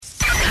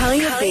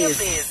Kaya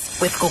Biz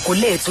with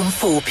Gugulethu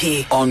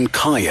Mfuphi on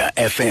Kaya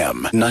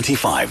FM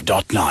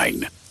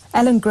 95.9.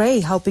 Alan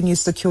Gray, helping you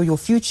secure your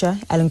future.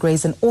 Alan Gray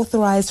is an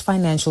authorized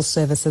financial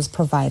services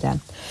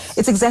provider.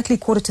 It's exactly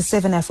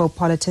 6:45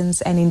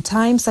 Afropolitans, and in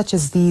times such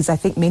as these, I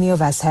think many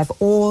of us have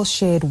all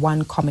shared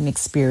one common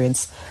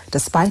experience.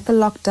 Despite the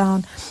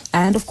lockdown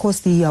and, of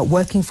course, the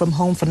working from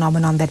home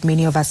phenomenon that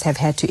many of us have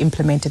had to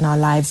implement in our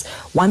lives,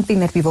 one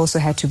thing that we've also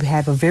had to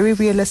have a very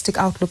realistic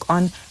outlook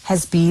on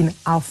has been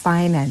our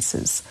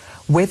finances.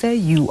 Whether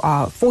you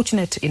are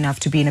fortunate enough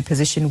to be in a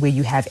position where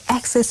you have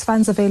access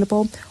funds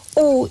available,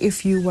 or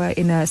if you were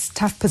in a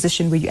tough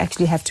position where you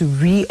actually have to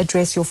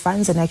readdress your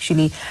funds and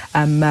actually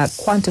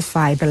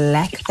quantify the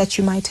lack that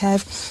you might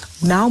have,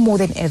 now more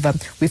than ever,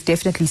 we've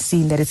definitely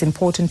seen that it's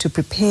important to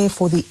prepare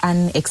for the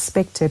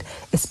unexpected,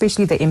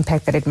 especially the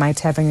impact that it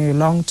might have on your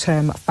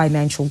long-term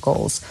financial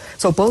goals.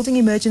 So building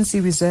emergency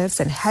reserves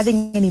and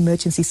having an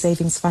emergency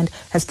savings fund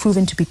has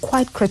proven to be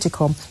quite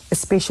critical,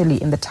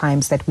 especially in the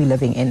times that we're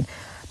living in.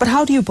 But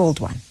how do you build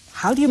one?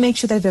 How do you make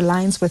sure that it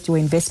aligns with your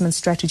investment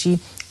strategy?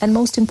 And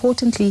most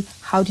importantly,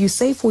 how do you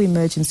save for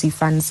emergency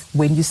funds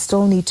when you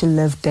still need to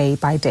live day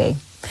by day?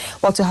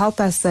 Well, to help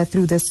us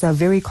through this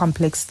very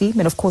complex theme,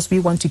 and of course we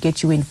want to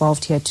get you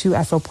involved here too,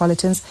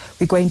 Afropolitans,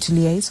 we're going to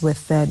liaise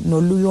with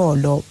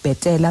Noluyolo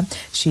Betela.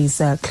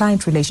 She's a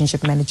client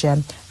relationship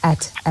manager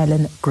at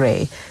Alan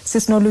Gray.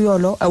 Sis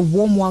Noluyolo, a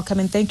warm welcome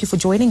and thank you for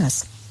joining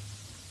us.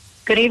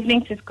 Good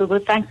evening, Sis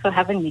Gugu. Thanks for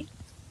having me.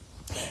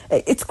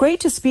 It's great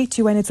to speak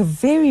to you, and it's a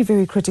very,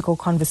 very critical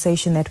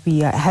conversation that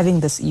we are having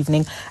this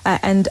evening.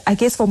 And I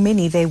guess for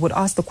many, they would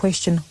ask the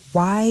question,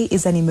 why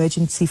is an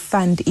emergency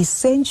fund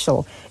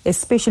essential,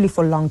 especially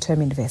for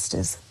long-term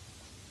investors?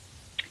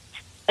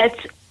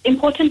 It's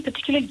important,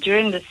 particularly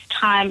during this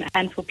time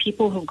and for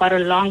people who've got a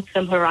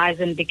long-term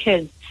horizon,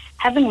 because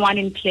having one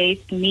in place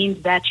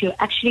means that you're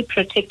actually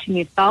protecting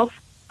yourself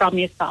from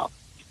yourself.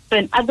 So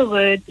in other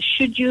words,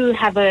 should you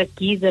have a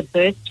geyser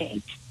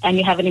bursting and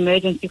you have an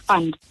emergency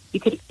fund, you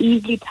could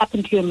easily tap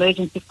into your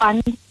emergency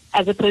fund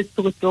as opposed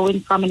to withdrawing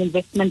from an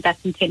investment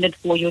that's intended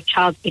for your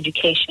child's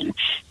education.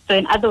 So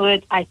in other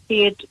words, I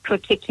see it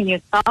protecting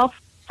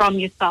yourself from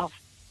yourself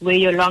where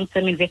your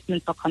long-term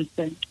investments are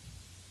concerned.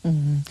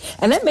 Mm-hmm.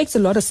 And that makes a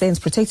lot of sense,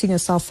 protecting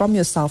yourself from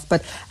yourself.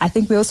 But I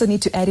think we also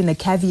need to add in a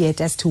caveat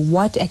as to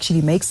what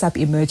actually makes up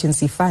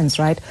emergency funds,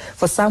 right?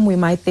 For some, we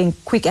might think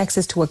quick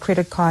access to a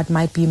credit card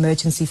might be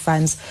emergency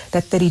funds,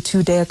 that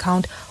 32-day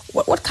account.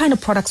 What kind of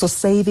products or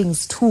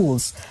savings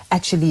tools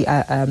actually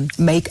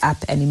make up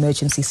an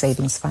emergency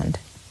savings fund?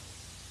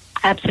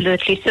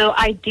 Absolutely. So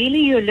ideally,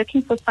 you're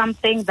looking for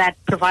something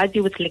that provides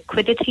you with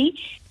liquidity.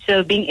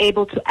 So being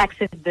able to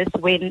access this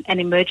when an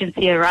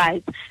emergency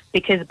arises,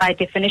 because by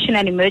definition,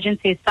 an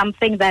emergency is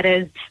something that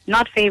is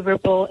not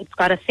favorable. It's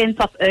got a sense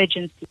of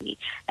urgency.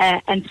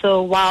 And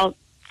so while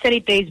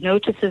 30 days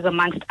notices,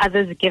 amongst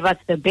others, give us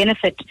the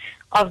benefit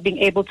of being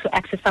able to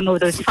access some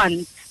of those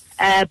funds,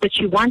 but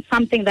you want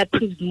something that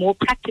proves more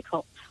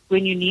practical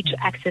when you need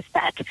to access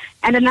that.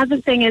 And another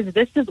thing is,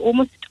 this is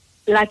almost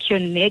like your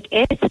nest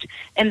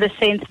in the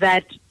sense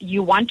that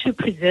you want to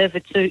preserve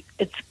it. So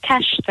it's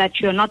cash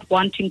that you're not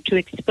wanting to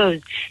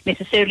expose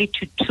necessarily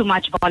to too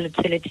much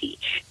volatility.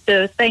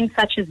 So things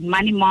such as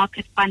money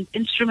market fund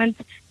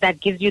instruments that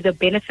gives you the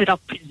benefit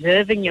of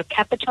preserving your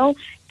capital,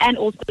 and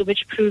also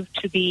which prove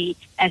to be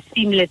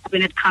seamless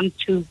when it comes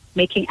to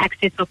making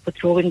access of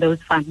withdrawing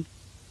those funds.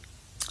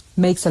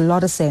 Makes a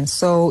lot of sense.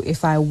 So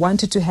if I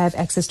wanted to have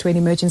access to an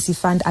emergency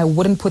fund, I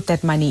wouldn't put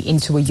that money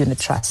into a unit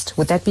trust.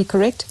 Would that be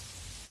correct?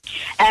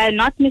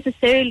 Not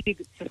necessarily,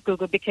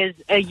 Google, because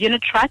a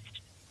unit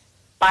trust,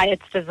 by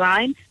its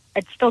design,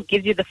 it still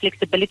gives you the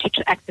flexibility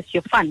to access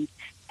your funds.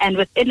 And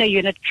within a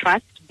unit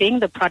trust, being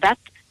the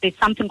product, there's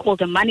something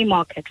called a money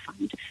market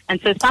fund.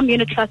 And so some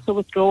unit trusts for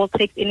withdrawal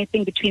takes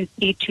anything between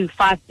 3 to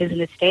 5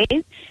 business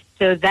days.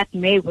 So that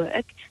may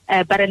work.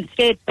 But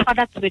instead,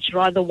 products which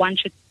rather one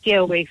should steer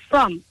away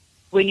from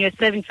when you're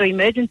saving for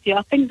emergency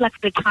are things like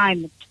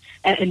retirement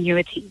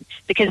annuities,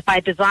 because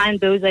by design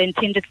those are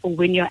intended for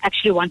when you're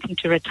actually wanting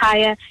to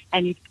retire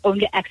and you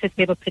only access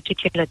them at a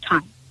particular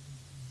time.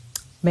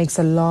 Makes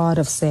a lot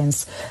of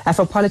sense.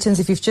 Afropolitans,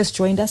 if you've just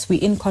joined us,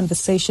 we're in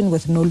conversation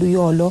with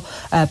Noluyolo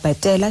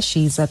Betela.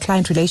 She's a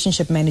client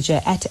relationship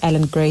manager at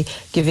Alan Gray,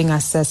 giving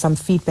us some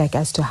feedback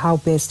as to how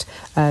best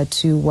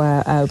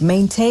to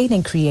maintain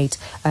and create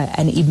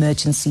an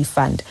emergency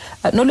fund.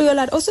 Noluyolo,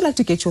 I'd also like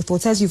to get your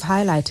thoughts. As you've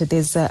highlighted,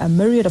 there's a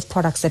myriad of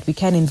products that we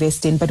can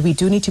invest in, but we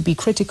do need to be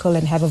critical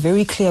and have a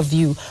very clear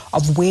view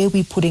of where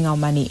we're putting our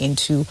money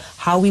into,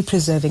 how we're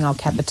preserving our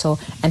capital,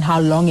 and how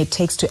long it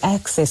takes to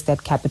access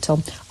that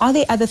capital. Are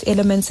there other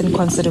elements and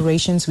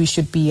considerations we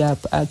should be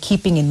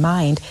keeping in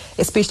mind,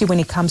 especially when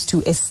it comes to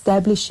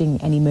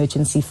establishing an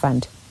emergency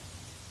fund?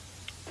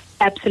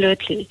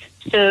 Absolutely.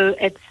 So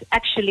it's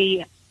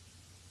actually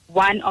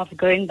one of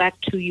going back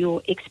to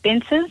your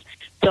expenses.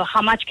 So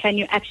how much can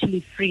you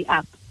actually free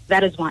up?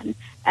 That is one.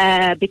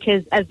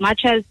 Because as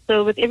much as,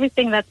 so with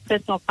everything that's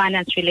personal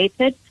finance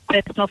related,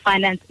 personal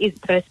finance is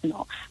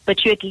personal.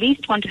 But you at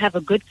least want to have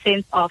a good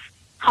sense of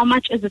how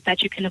much is it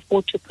that you can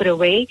afford to put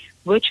away,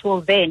 which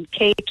will then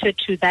cater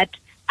to that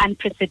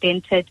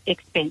unprecedented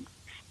expense.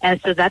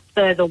 So that's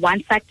the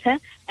one factor.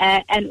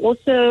 And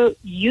also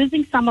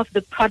using some of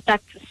the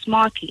products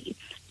smartly.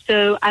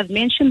 So I've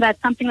mentioned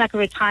that something like a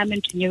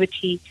retirement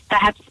annuity,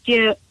 perhaps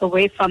steer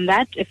away from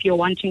that if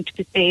you're wanting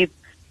to save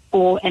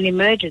for an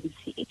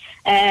emergency.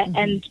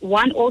 And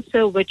one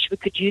also which we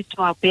could use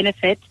to our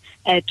benefit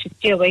to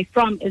steer away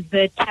from is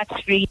the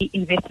tax-free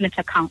investment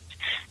account.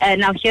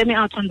 Now, hear me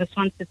out on this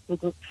one, Sis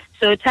Gugu.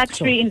 So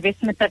tax-free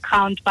investment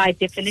account by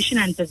definition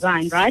and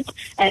design, right?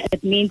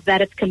 It means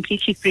that it's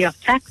completely free of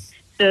tax.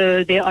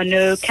 So there are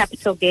no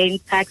capital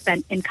gains tax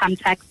and income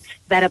tax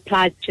that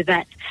applies to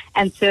that.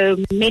 And so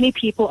many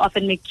people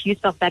often make use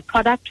of that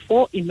product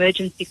for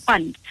emergency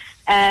fund.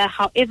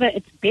 However,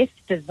 it's best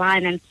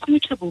designed and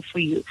suitable for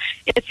you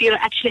if you're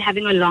actually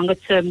having a longer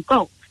term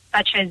goal,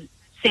 such as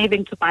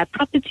saving to buy a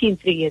property in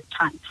 3 years'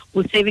 time,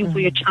 or saving for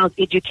your child's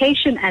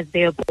education as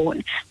they are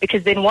born.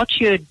 Because then what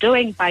you're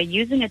doing by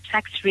using a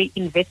tax-free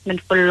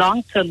investment for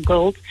long-term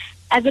goals,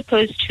 as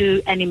opposed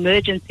to an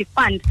emergency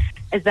fund,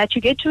 is that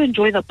you get to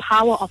enjoy the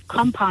power of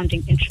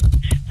compounding interest.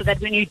 So that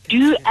when you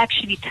do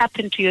actually tap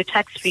into your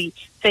tax-free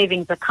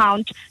savings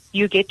account,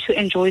 you get to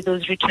enjoy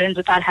those returns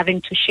without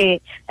having to share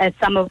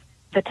some of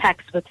the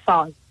tax with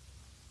SARS.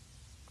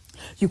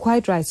 You're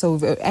quite right. So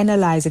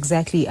analyze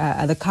exactly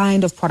the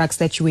kind of products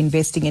that you're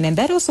investing in. And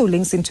that also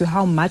links into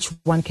how much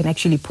one can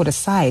actually put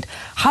aside.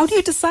 How do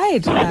you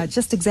decide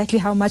just exactly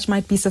how much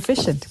might be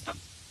sufficient?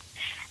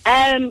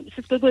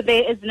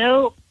 There is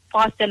no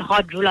fast and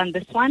hard rule on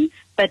this one,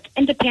 but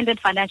independent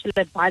financial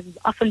advisors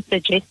often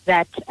suggest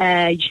that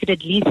you should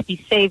at least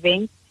be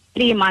saving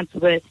 3 months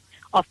worth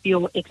of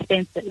your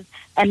expenses.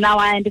 And now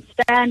I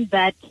understand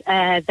that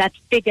that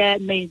figure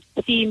may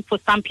seem for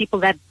some people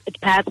that it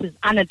perhaps is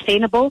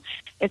unattainable,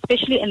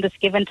 especially in this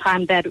given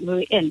time that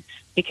we're in,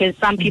 because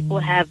some people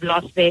have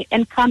lost their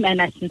income,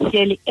 and I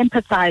sincerely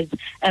empathize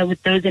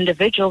with those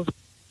individuals.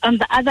 On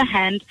the other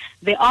hand,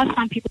 there are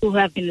some people who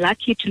have been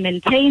lucky to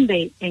maintain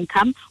their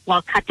income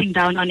while cutting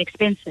down on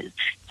expenses.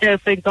 So,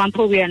 for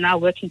example, we are now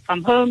working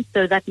from home,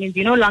 so that means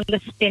you're no longer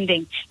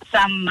spending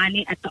some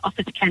money at the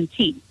office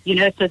canteen,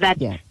 so that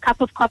cup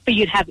of coffee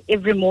you'd have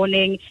every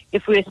morning.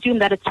 If we assume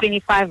that it's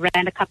 25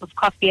 Rand a cup of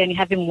coffee and you're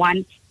having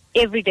one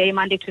every day,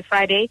 Monday to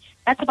Friday,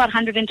 that's about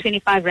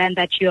 125 Rand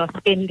that you are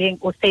spending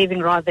or saving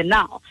rather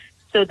now.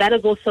 So that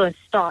is also a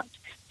start.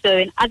 So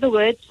in other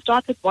words,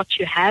 start with what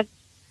you have,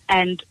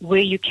 and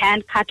where you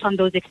can cut on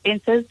those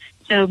expenses.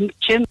 So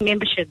gym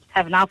memberships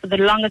have now, for the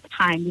longest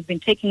time, we've been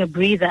taking a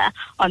breather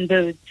on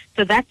those.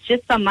 So that's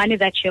just some money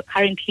that you're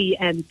currently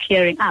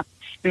clearing up.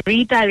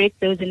 Redirect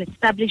those in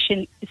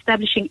establishing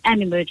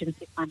an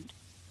emergency fund.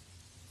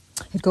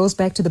 It goes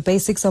back to the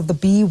basics of the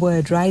B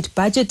word, right?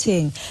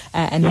 Budgeting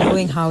and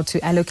knowing how to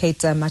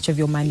allocate much of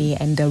your money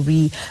and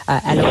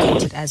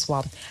reallocate it as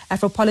well.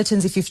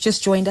 Afropolitans, if you've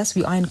just joined us,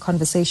 we are in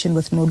conversation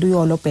with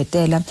Noluyolo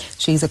Petela.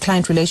 She's a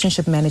client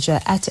relationship manager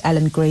at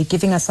Allan Gray,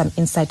 giving us some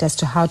insight as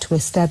to how to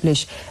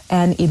establish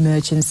an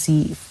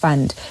emergency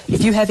fund.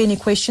 If you have any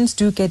questions,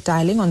 do get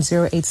dialing on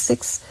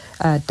 086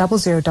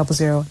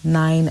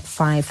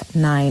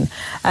 000959.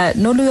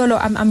 Noluyolo,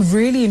 I'm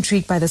really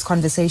intrigued by this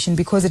conversation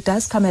because it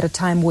does come at a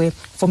time where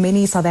for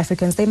many South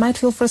Africans, they might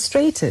feel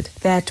frustrated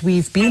that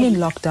we've been in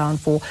lockdown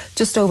for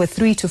just over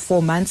 3 to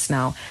 4 months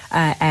now,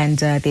 and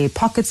their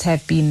pockets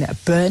have been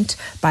burnt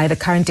by the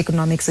current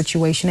economic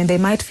situation, and they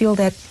might feel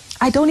that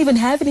I don't even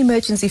have an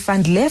emergency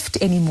fund left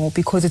anymore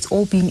because it's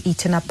all been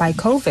eaten up by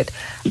COVID.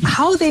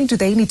 How then do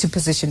they need to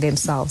position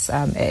themselves,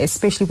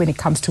 especially when it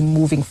comes to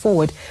moving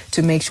forward,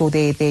 to make sure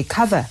they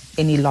cover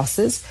any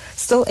losses,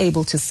 still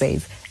able to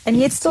save, and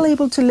yet still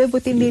able to live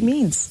within their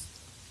means?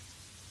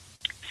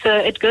 So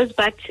it goes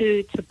back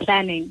to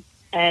planning,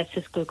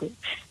 Sis Gugu,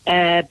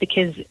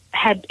 because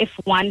if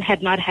one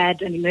had not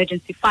had an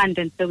emergency fund,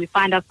 and so we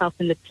find ourselves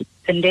in the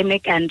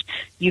pandemic and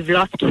you've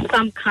lost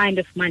some kind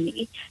of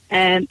money,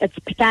 it's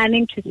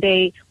planning to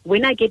say,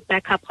 when I get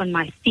back up on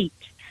my feet,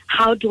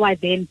 how do I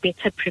then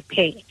better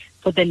prepare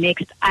for the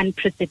next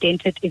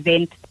unprecedented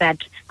event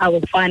that I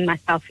will find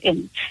myself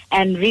in?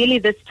 And really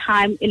this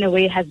time, in a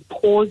way, has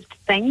paused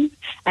things,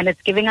 and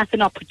it's giving us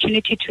an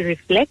opportunity to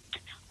reflect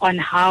on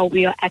how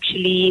we are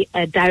actually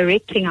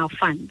directing our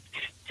funds.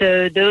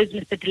 So those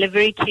Mr.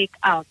 Delivery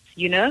takeouts,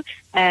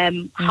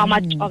 how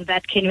much of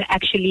that can you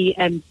actually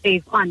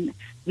save on?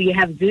 We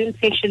have Zoom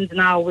sessions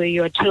now where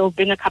you're told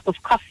bring a cup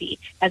of coffee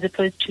as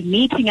opposed to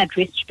meeting at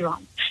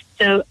restaurants.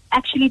 So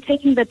actually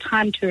taking the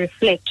time to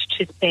reflect,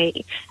 to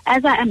say,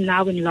 as I am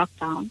now in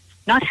lockdown,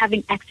 not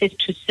having access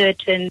to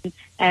certain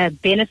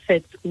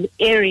benefits or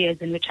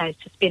areas in which I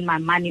used to spend my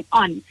money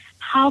on,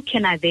 how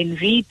can I then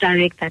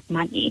redirect that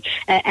money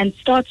and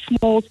start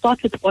small,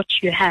 start with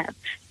what you have,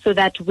 so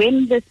that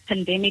when this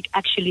pandemic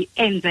actually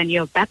ends and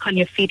you're back on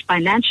your feet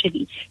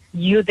financially,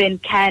 you then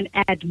can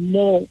add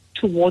more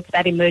towards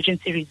that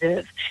emergency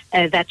reserve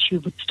that you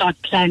would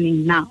start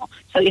planning now.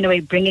 So in a way,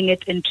 bringing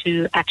it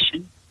into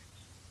action.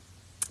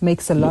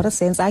 Makes a lot of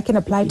sense. I can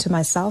apply to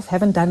myself.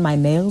 Haven't done my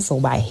nails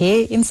or my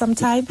hair in some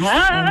time.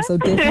 So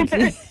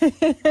definitely,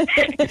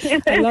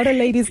 a lot of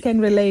ladies can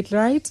relate,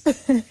 right?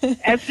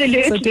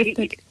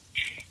 Absolutely. So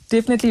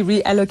definitely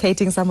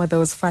reallocating some of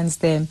those funds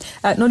there.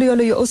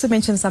 Noluyolo, you also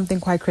mentioned something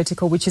quite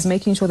critical, which is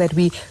making sure that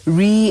we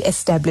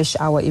re-establish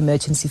our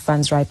emergency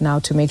funds right now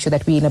to make sure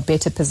that we're in a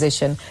better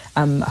position,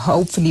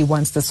 hopefully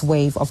once this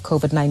wave of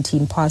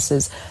COVID-19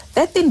 passes.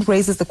 That then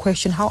raises the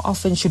question, how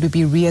often should we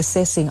be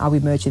reassessing our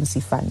emergency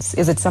funds?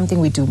 Is it something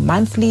we do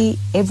monthly,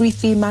 every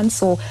 3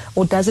 months, or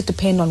does it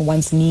depend on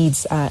one's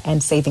needs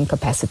and saving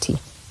capacity?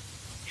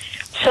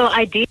 So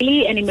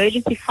ideally, an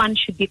emergency fund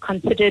should be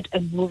considered a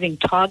moving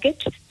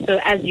target.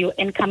 So as your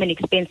income and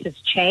expenses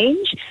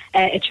change,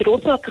 it should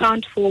also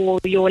account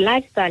for your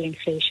lifestyle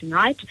inflation,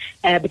 right?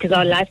 Because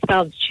our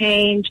lifestyles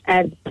change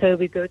as per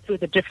we go through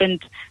the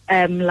different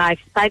life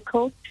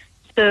cycles.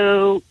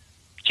 So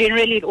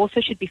generally, it also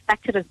should be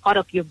factored as part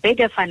of your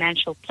bigger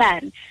financial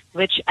plan,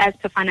 which as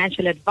per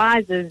financial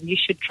advisors, you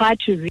should try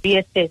to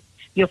reassess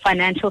your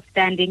financial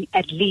standing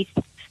at least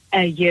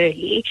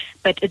yearly.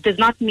 But it does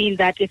not mean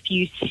that if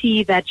you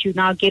see that you're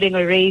now getting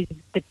a raise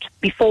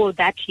before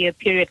that year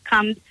period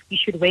comes, you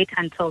should wait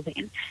until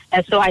then.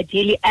 So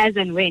ideally, as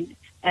and when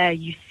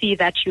you see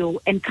that your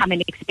income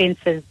and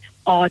expenses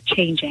are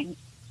changing.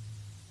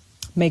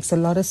 Makes a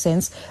lot of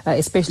sense,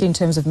 especially in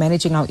terms of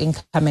managing our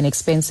income and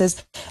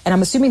expenses. And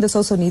I'm assuming this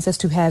also needs us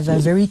to have a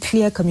very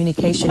clear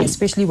communication,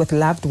 especially with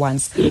loved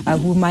ones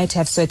who might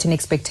have certain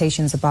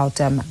expectations about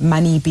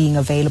money being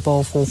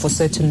available for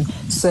certain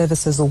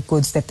services or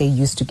goods that they're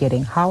used to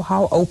getting.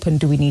 How open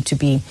do we need to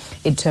be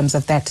in terms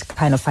of that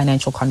kind of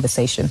financial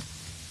conversation?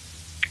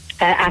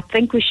 I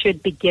think we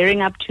should be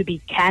gearing up to be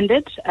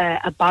candid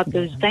about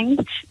those things,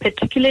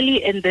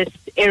 particularly in this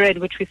era in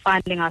which we're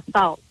finding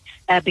ourselves.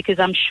 Because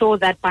I'm sure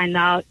that by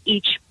now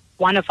each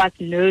one of us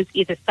knows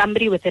either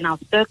somebody within our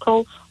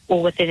circle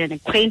or within an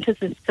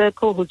acquaintance's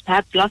circle who's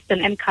perhaps lost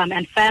an income,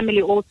 and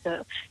family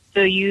also.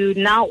 So you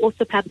now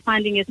also perhaps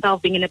finding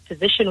yourself being in a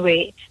position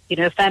where, you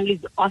know,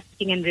 families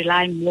asking and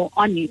relying more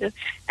on you.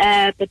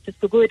 But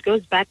Sugu, it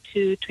goes back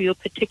to your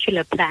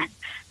particular plan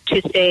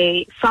to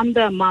say, from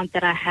the amount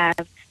that I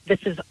have,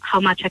 this is how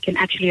much I can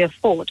actually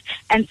afford.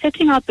 And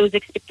setting out those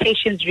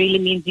expectations really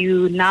means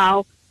you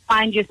now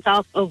find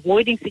yourself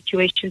avoiding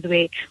situations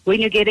where when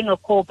you're getting a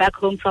call back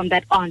home from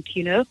that aunt,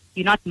 you know,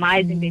 you're not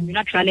mising them, you're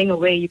not running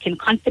away. You can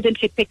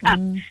confidently pick up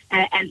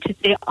and to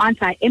say,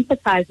 aunt, I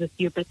empathize with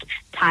you, but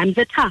times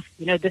are tough.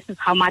 You know, this is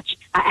how much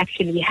I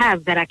actually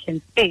have that I can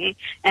spare.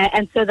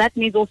 And so that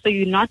means also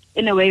you're not,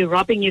 in a way,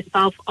 robbing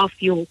yourself of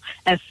your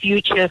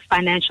future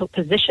financial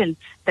position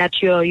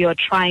that you're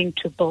trying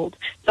to build.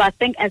 So I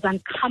think as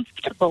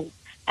uncomfortable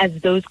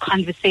as those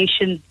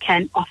conversations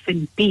can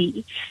often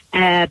be,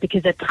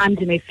 because at times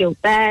you may feel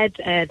bad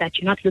that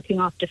you're not looking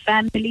after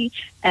family,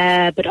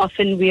 but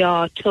often we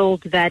are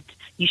told that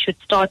you should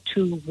start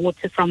to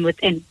water from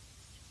within.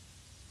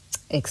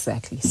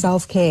 Exactly.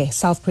 Self-care,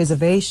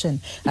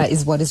 self-preservation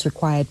is what is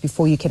required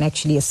before you can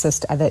actually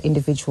assist other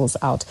individuals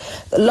out.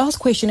 The last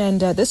question,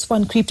 and this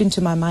one creeped into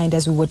my mind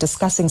as we were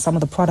discussing some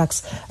of the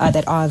products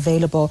that are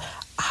available.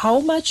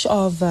 How much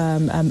of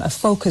a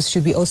focus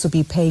should we also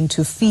be paying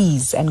to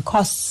fees and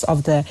costs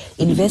of the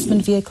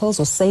investment vehicles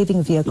or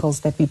saving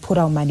vehicles that we put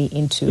our money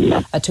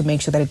into to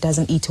make sure that it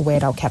doesn't eat away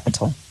at our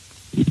capital?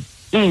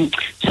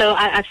 So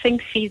I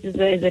think fees is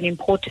an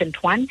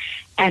important one,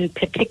 and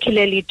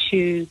particularly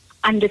to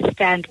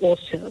understand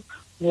also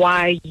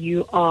why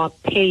you are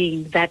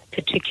paying that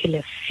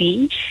particular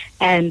fee.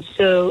 And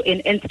so in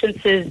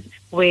instances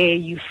where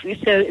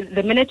so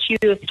the minute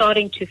you're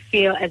starting to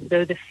feel as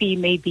though the fee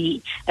may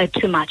be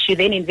too much, you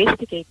then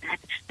investigate that,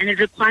 and it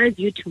requires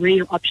you to weigh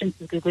your options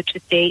with Google to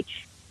say,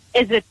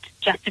 is it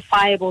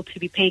justifiable to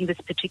be paying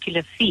this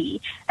particular fee?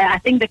 I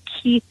think the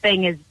key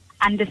thing is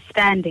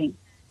understanding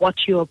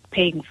what you're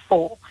paying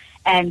for.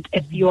 And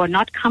if you are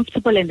not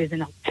comfortable and there's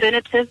an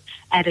alternative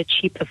at a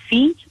cheaper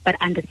fee,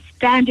 but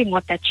understanding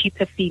what that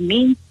cheaper fee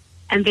means,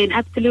 and then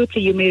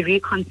absolutely you may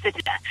reconsider.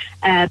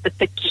 But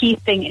the key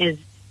thing is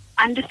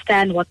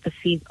understand what the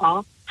fees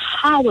are,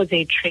 how are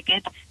they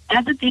triggered,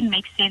 does it then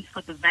make sense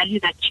for the value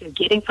that you're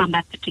getting from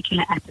that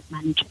particular asset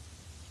manager?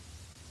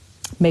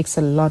 Makes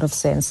a lot of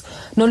sense.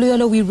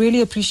 Noluyolo, we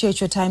really appreciate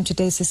your time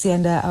today, Sisi,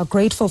 and are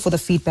grateful for the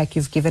feedback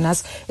you've given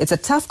us. It's a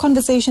tough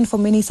conversation for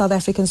many South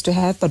Africans to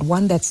have, but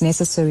one that's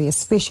necessary,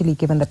 especially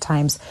given the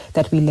times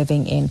that we're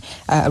living in.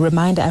 A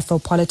reminder,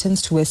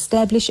 Afropolitans, to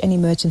establish an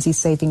emergency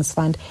savings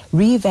fund,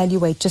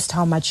 reevaluate just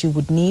how much you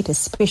would need,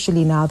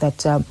 especially now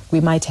that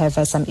we might have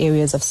some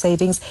areas of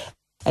savings.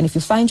 And if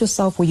you find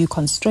yourself where you're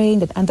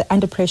constrained and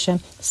under pressure,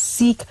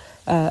 seek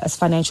a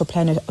financial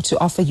planner to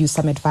offer you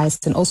some advice,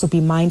 and also be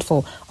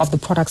mindful of the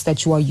products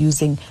that you are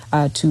using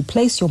to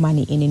place your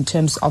money in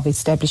terms of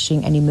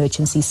establishing an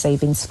emergency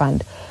savings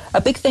fund.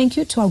 A big thank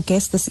you to our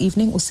guest this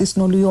evening, Usis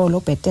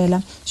Noluyolo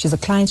Betela. She's a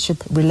client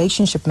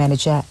relationship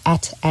manager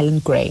at Allan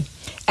Gray.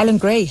 Allan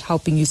Gray,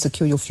 helping you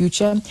secure your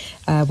future,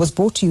 was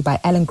brought to you by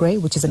Allan Gray,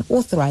 which is an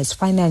authorized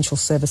financial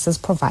services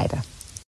provider.